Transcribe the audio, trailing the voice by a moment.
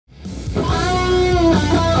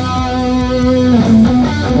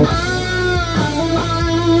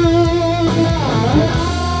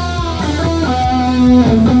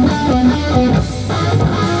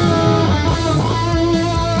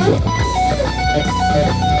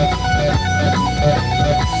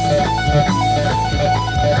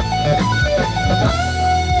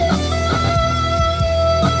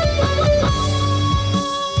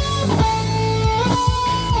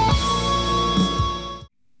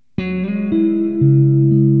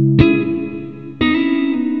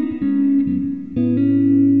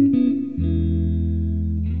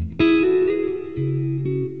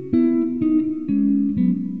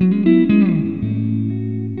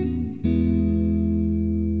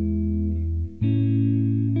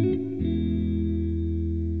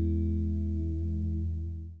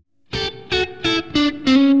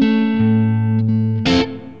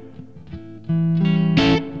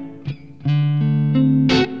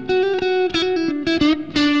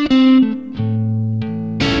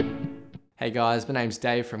Hey guys, my name's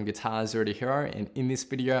Dave from Guitar Zero to Hero, and in this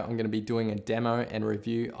video I'm going to be doing a demo and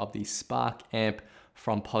review of the Spark amp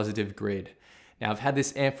from Positive Grid. Now I've had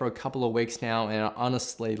this amp for a couple of weeks now and I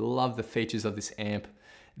honestly love the features of this amp.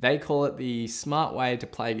 They call it the smart way to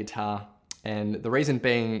play guitar, and the reason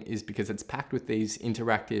being is because it's packed with these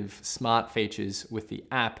interactive smart features with the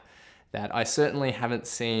app that I certainly haven't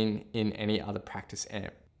seen in any other practice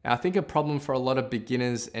amp. Now, I think a problem for a lot of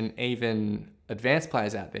beginners and even advanced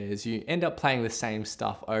players out there is you end up playing the same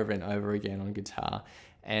stuff over and over again on guitar,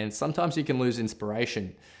 and sometimes you can lose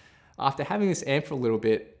inspiration. After having this amp for a little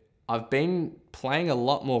bit, I've been playing a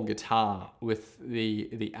lot more guitar with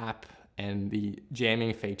the app and the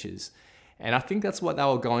jamming features, and I think that's what they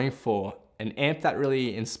were going for, an amp that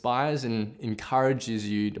really inspires and encourages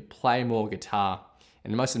you to play more guitar,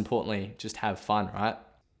 and most importantly, just have fun, right?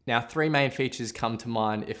 Now, three main features come to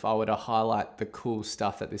mind if I were to highlight the cool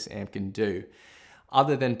stuff that this amp can do,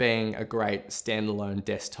 other than being a great standalone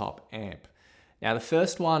desktop amp. Now, the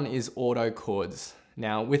first one is auto chords.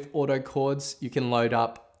 Now, with auto chords, you can load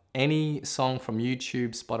up any song from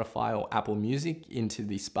YouTube, Spotify, or Apple Music into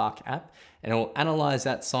the Spark app, and it will analyze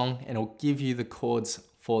that song and it will give you the chords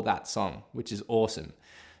for that song, which is awesome.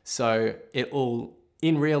 So it will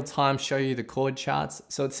in real time show you the chord charts.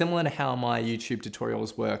 So it's similar to how my YouTube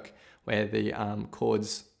tutorials work, where the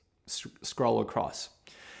chords scroll across.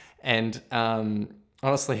 And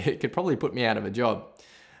honestly, it could probably put me out of a job.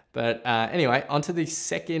 But anyway, onto the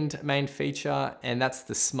second main feature, and that's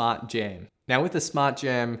the Smart Jam. Now with the Smart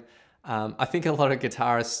Jam, I think a lot of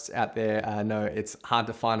guitarists out there know it's hard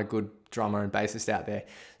to find a good drummer and bassist out there.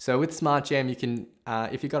 So with Smart Jam, you can,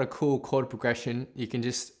 if you've got a cool chord progression, you can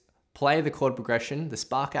just play the chord progression, the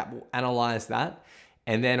Spark app will analyze that,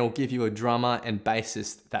 and then it'll give you a drummer and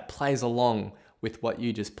bassist that plays along with what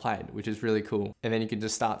you just played, which is really cool. And then you can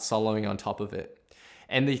just start soloing on top of it.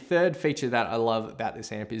 And the third feature that I love about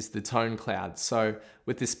this amp is the tone cloud. So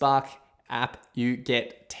with the Spark app, you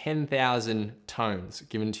get 10,000 tones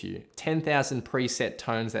given to you, 10,000 preset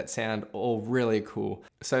tones that sound all really cool.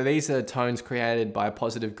 So these are tones created by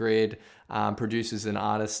Positive Grid, producers and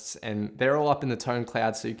artists, and they're all up in the tone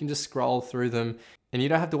cloud, so you can just scroll through them and you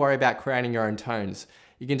don't have to worry about creating your own tones.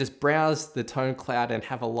 You can just browse the tone cloud and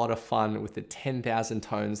have a lot of fun with the 10,000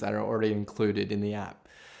 tones that are already included in the app.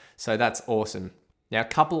 So that's awesome. Now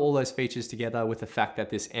couple all those features together with the fact that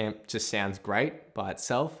this amp just sounds great by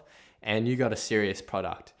itself, and you got a serious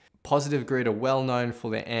product. Positive Grid are well known for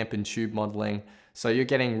their amp and tube modeling, so you're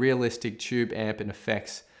getting realistic tube amp and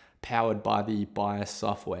effects powered by the bias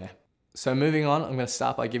software. So moving on, I'm going to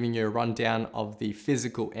start by giving you a rundown of the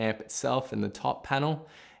physical amp itself in the top panel,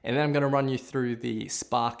 and then I'm going to run you through the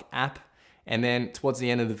Spark app, and then towards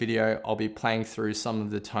the end of the video, I'll be playing through some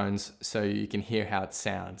of the tones so you can hear how it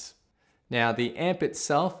sounds. Now the amp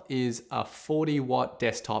itself is a 40 watt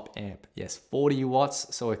desktop amp. Yes, 40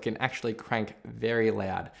 watts, so it can actually crank very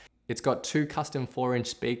loud. It's got two custom 4-inch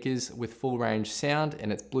speakers with full range sound,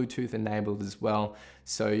 and it's Bluetooth enabled as well.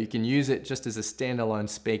 So you can use it just as a standalone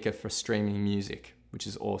speaker for streaming music, which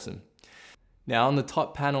is awesome. Now on the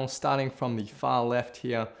top panel, starting from the far left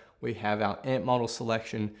here, we have our amp model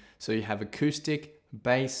selection. So you have acoustic,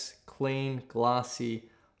 bass, clean, glassy,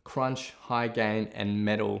 crunch, high gain, and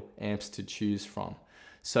metal amps to choose from.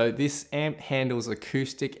 So this amp handles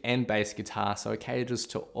acoustic and bass guitar, so it caters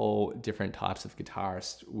to all different types of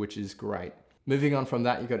guitarists, which is great. Moving on from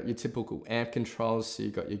that, you've got your typical amp controls. So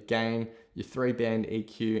you've got your gain, your 3-band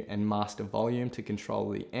EQ, and master volume to control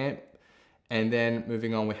the amp. And then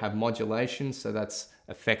moving on, we have modulation. So that's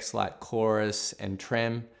effects like chorus and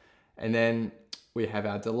trem. And then we have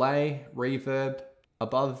our delay, reverb.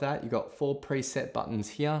 Above that, you've got 4 preset buttons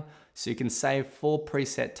here. So you can save 4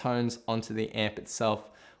 preset tones onto the amp itself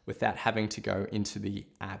without having to go into the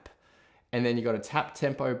app. And then you've got a tap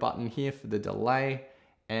tempo button here for the delay.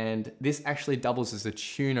 And this actually doubles as a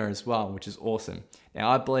tuner as well, which is awesome. Now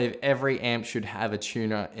I believe every amp should have a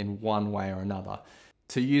tuner in one way or another.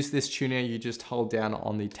 To use this tuner, you just hold down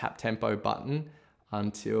on the tap tempo button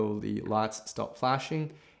until the lights stop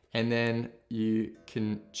flashing, and then you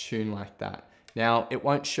can tune like that. Now it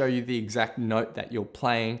won't show you the exact note that you're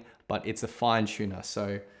playing, but it's a fine tuner.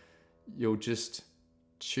 So you'll just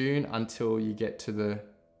tune until you get to the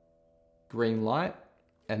green light,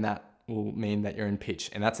 and that will mean that you're in pitch,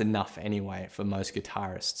 and that's enough anyway for most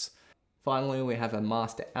guitarists. Finally, we have a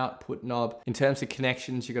master output knob. In terms of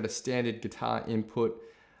connections, you've got a standard guitar input.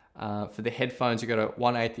 For the headphones, you've got a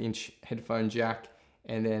 1/8 inch headphone jack,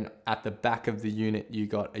 and then at the back of the unit, you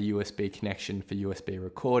got a USB connection for USB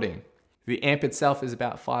recording. The amp itself is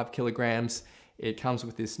about 5 kilograms. It comes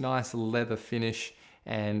with this nice leather finish,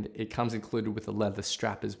 and it comes included with a leather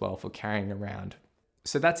strap as well for carrying around.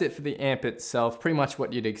 So that's it for the amp itself, pretty much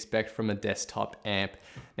what you'd expect from a desktop amp.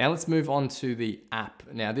 Now let's move on to the app.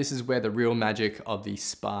 Now this is where the real magic of the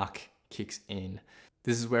Spark kicks in.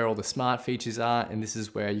 This is where all the smart features are, and this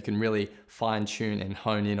is where you can really fine tune and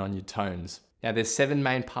hone in on your tones. Now there's 7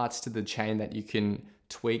 main parts to the chain that you can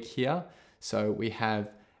tweak here. So we have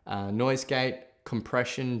noise gate,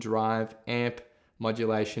 compression, drive, amp,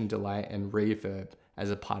 modulation, delay, and reverb as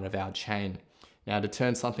a part of our chain. Now to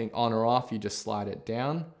turn something on or off, you just slide it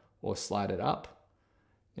down or slide it up.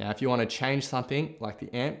 Now if you want to change something like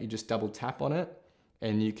the amp, you just double tap on it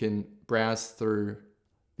and you can browse through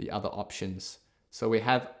the other options. So we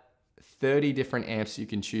have 30 different amps you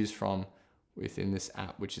can choose from within this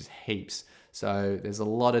app, which is heaps. So there's a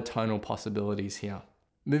lot of tonal possibilities here.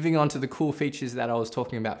 Moving on to the cool features that I was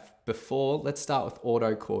talking about before, let's start with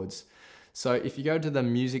auto chords. So if you go to the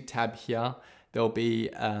music tab here, there'll be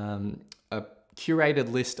a curated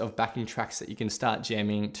list of backing tracks that you can start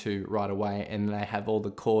jamming to right away, and they have all the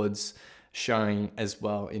chords showing as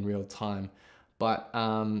well in real time. But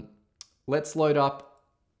let's load up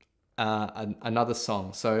another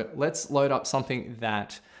song. So let's load up something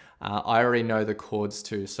that I already know the chords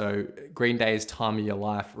to. So Green Day's Time of Your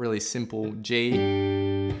Life, really simple: G,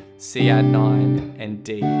 C add 9, and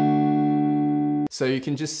D. So you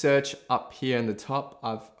can just search up here in the top.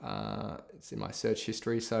 It's in my search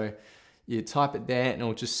history. So you type it there and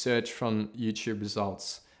it'll just search from YouTube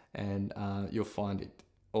results, and you'll find it,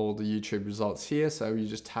 all the YouTube results here. So you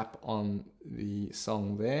just tap on the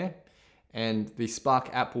song there, and the Spark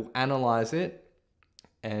app will analyze it,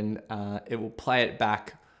 and it will play it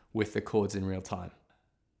back with the chords in real time.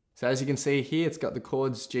 So as you can see here, it's got the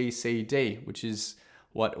chords G, C, D, which is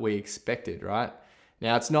what we expected, right?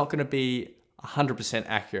 Now it's not going to be 100%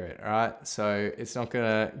 accurate, right? So it's not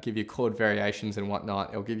gonna give you chord variations and whatnot.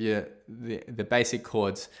 It'll give you the basic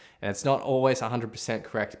chords, and it's not always 100%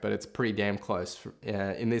 correct, but it's pretty damn close.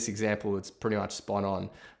 In this example, it's pretty much spot on.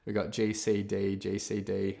 We got G, C, D, G, C,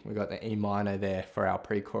 D. We got the E minor there for our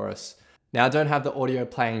pre-chorus. Now I don't have the audio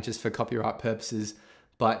playing just for copyright purposes,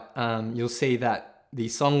 but you'll see that the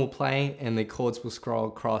song will play and the chords will scroll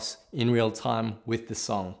across in real time with the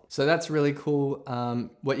song. So that's really cool.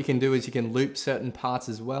 What you can do is you can loop certain parts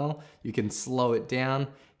as well. You can slow it down,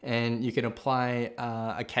 and you can apply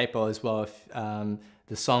a capo as well. If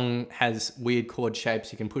the song has weird chord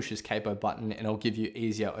shapes, you can push this capo button and it'll give you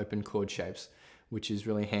easier open chord shapes, which is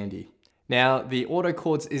really handy. Now the auto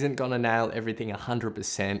chords isn't gonna nail everything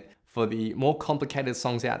 100%. For the more complicated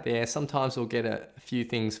songs out there, sometimes we'll get a few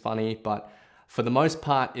things funny, but for the most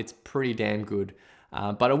part, it's pretty damn good.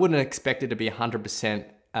 But I wouldn't expect it to be 100%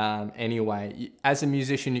 anyway. As a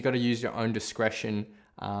musician, you've got to use your own discretion.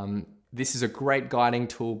 This is a great guiding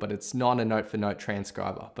tool, but it's not a note-for-note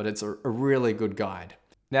transcriber, but it's a really good guide.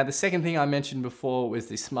 Now, the second thing I mentioned before was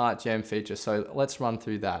the Smart Jam feature, so let's run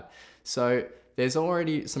through that. So there's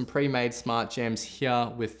already some pre-made Smart Jams here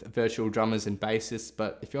with virtual drummers and bassists,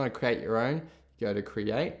 but if you want to create your own, you go to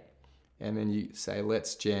Create, and then you say,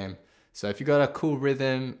 Let's Jam. So if you've got a cool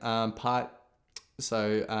rhythm part,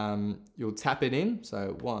 so you'll tap it in.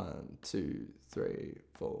 So 1, 2, 3,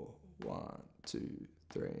 4, 1, 2,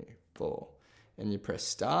 3, 4, and you press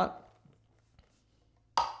start.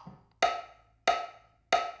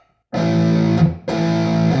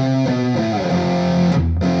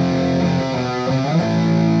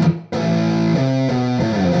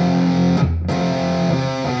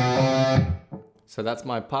 So that's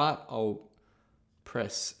my part. I'll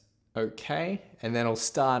press OK, and then I'll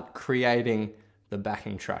start creating the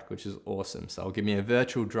backing track, which is awesome. So I'll give me a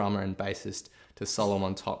virtual drummer and bassist to solo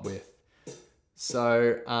on top with.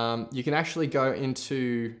 So you can actually go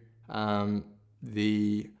into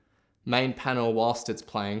the main panel whilst it's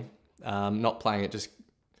playing, not playing it just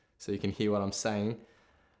so you can hear what I'm saying.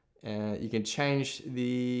 You can change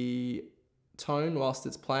the tone whilst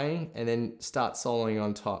it's playing and then start soloing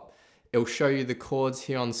on top. It'll show you the chords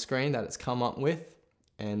here on the screen that it's come up with,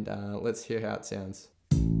 and let's hear how it sounds.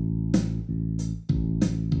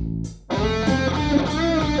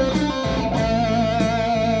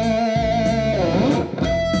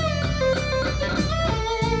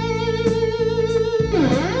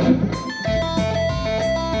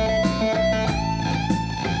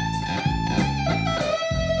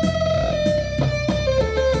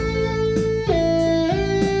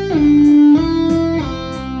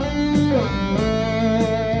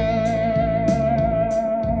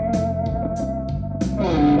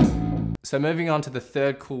 So moving on to the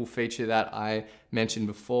third cool feature that I mentioned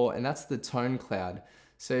before, and that's the tone cloud.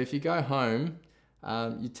 So if you go home,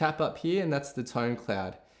 you tap up here and that's the tone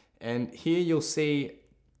cloud. And here you'll see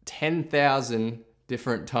 10,000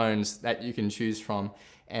 different tones that you can choose from.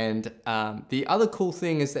 And the other cool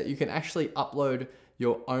thing is that you can actually upload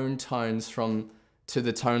your own tones to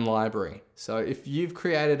the tone library. So if you've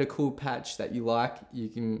created a cool patch that you like, you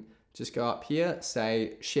can just go up here,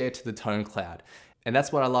 say share to the tone cloud. And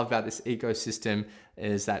that's what I love about this ecosystem,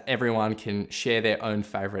 is that everyone can share their own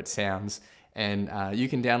favorite sounds, and you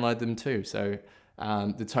can download them too. So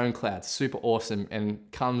the tone cloud's super awesome and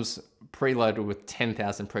comes preloaded with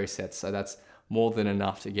 10,000 presets. So that's more than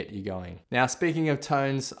enough to get you going. Now, speaking of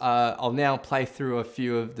tones, I'll now play through a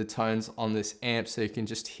few of the tones on this amp so you can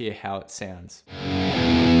just hear how it sounds.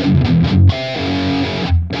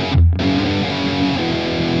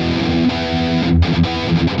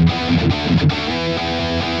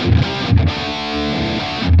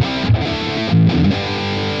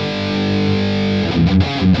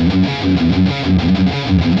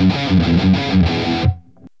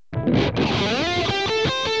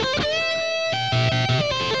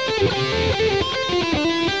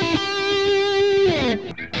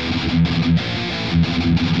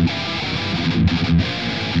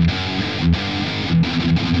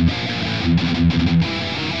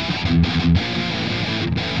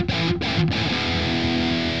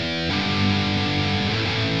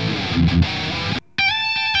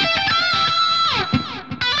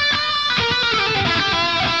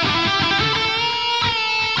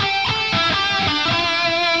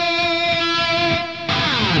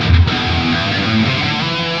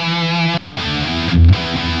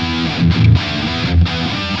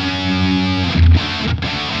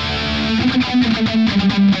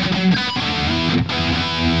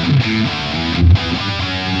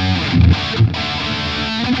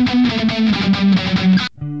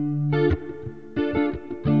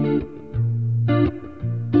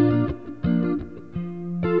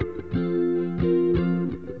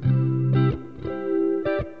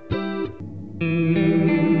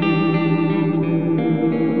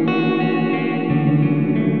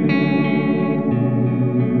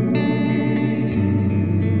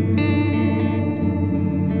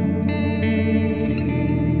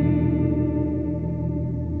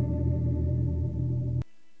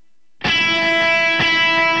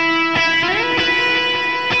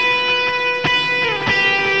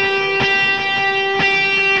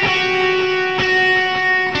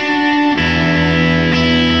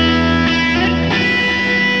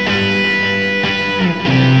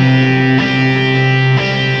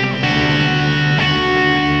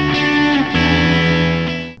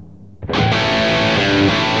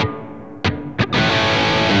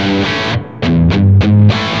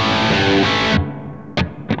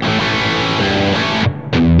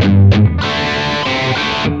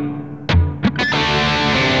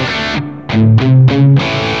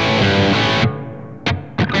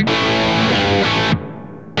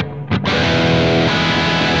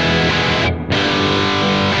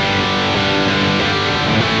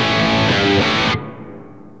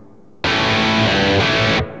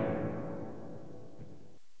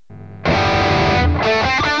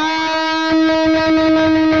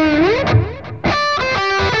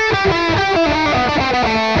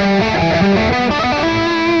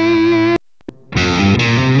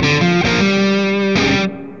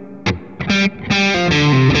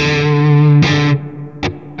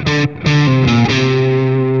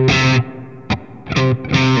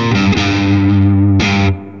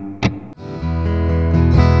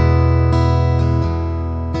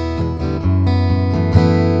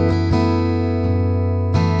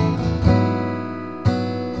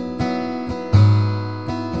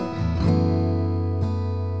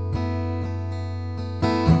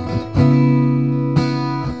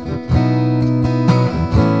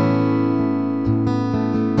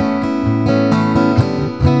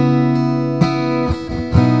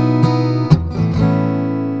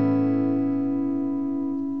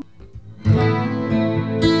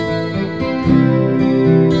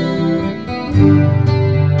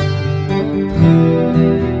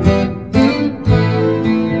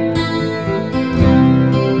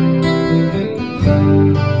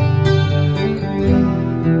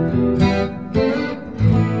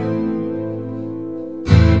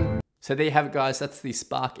 So there you have it, guys. That's the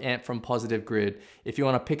Spark amp from Positive Grid. If you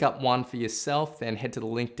want to pick up one for yourself, then head to the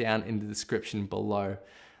link down in the description below.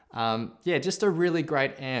 Yeah, just a really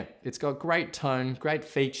great amp. It's got great tone, great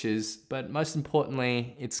features, but most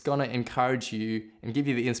importantly, it's gonna encourage you and give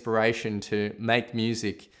you the inspiration to make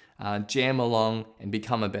music, jam along, and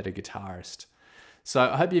become a better guitarist. So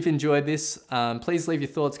I hope you've enjoyed this. Please leave your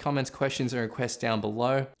thoughts, comments, questions, and requests down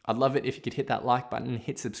below. I'd love it if you could hit that like button,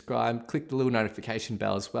 hit subscribe, click the little notification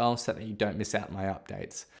bell as well so that you don't miss out on my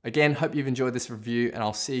updates. Again, hope you've enjoyed this review, and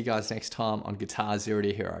I'll see you guys next time on Guitar Zero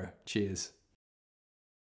to Hero. Cheers.